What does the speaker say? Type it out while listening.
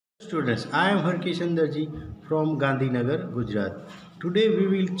Students, I am Harkishan Darji from Gandhinagar, Gujarat. Today we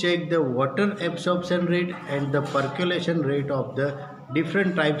will check the water absorption rate and the percolation rate of the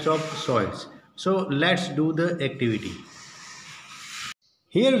different types of soils. So let's do the activity.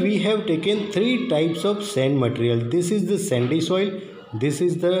 Here we have taken three types of sand material. This is the sandy soil, this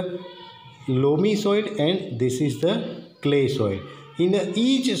is the loamy soil and this is the clay soil. In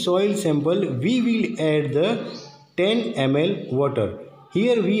each soil sample we will add the 10 ml water.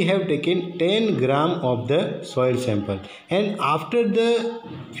 Here we have taken 10 gram of the soil sample, and after the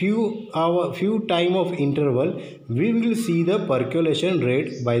few time of interval we will see the percolation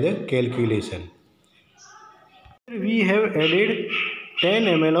rate by the calculation. We have added 10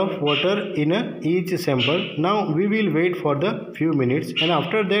 ml of water in each sample. Now we will wait for the few minutes, and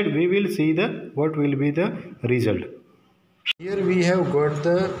after that we will see what will be the result. Here we have got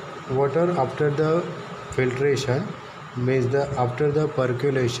the water after the filtration, means after the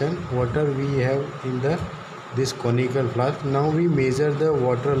percolation water we have in this conical flask. Now we measure the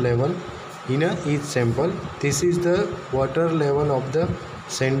water level in each sample. This is the water level of the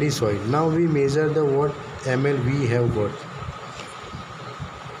sandy soil. Now we measure the what ml we have got.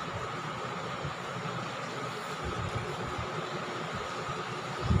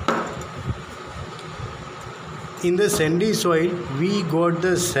 In the sandy soil we got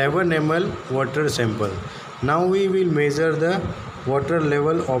the 7 ml water sample. Now we will measure the water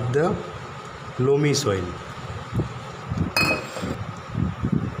level of the loamy soil.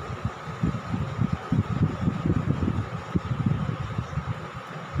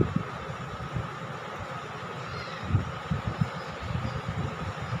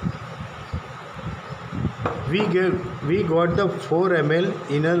 We got the 4 ml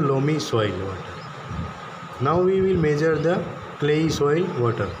in a loamy soil water. Now we will measure the clay soil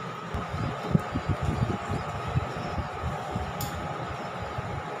water.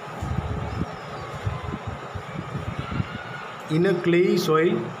 In a clay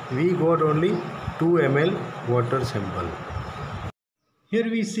soil we got only 2 ml water sample. Here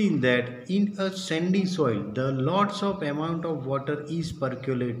we see that in a sandy soil the lots of amount of water is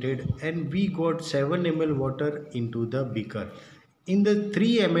percolated, and we got 7 ml water into the beaker. In the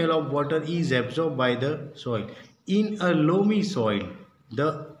 3 ml of water is absorbed by the soil. In a loamy soil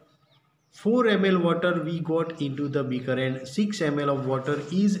the 4 ml water we got into the beaker and 6 ml of water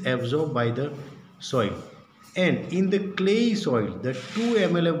is absorbed by the soil. And in the clay soil the 2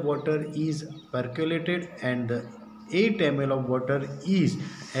 ml of water is percolated and the 8 ml of water is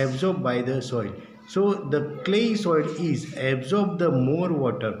absorbed by the soil. So the clay soil is absorb the more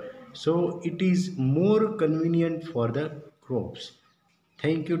water, so it is more convenient for the crops.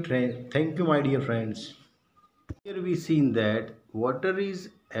 Thank you my dear friends. Here we seen that water is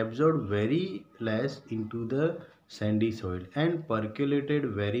absorbed very less into the sandy soil and percolated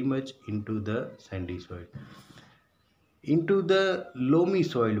very much into the sandy soil. Into the loamy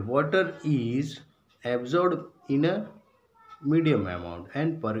soil water is absorbed in a medium amount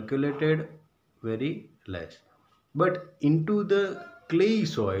and percolated very less, but into the clay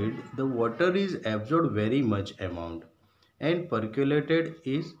soil the water is absorbed very much amount and percolated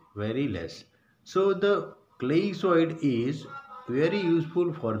is very less. So the clay soil is very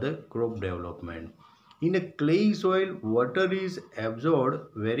useful for the crop development. In a clay soil water is absorbed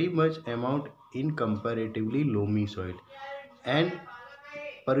very much amount in comparatively loamy soil and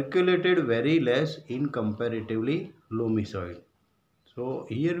percolated very less in comparatively loamy soil. So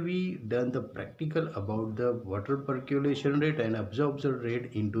here we done the practical about the water percolation rate and absorption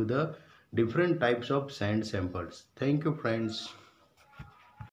rate into the different types of sand samples. Thank you friends.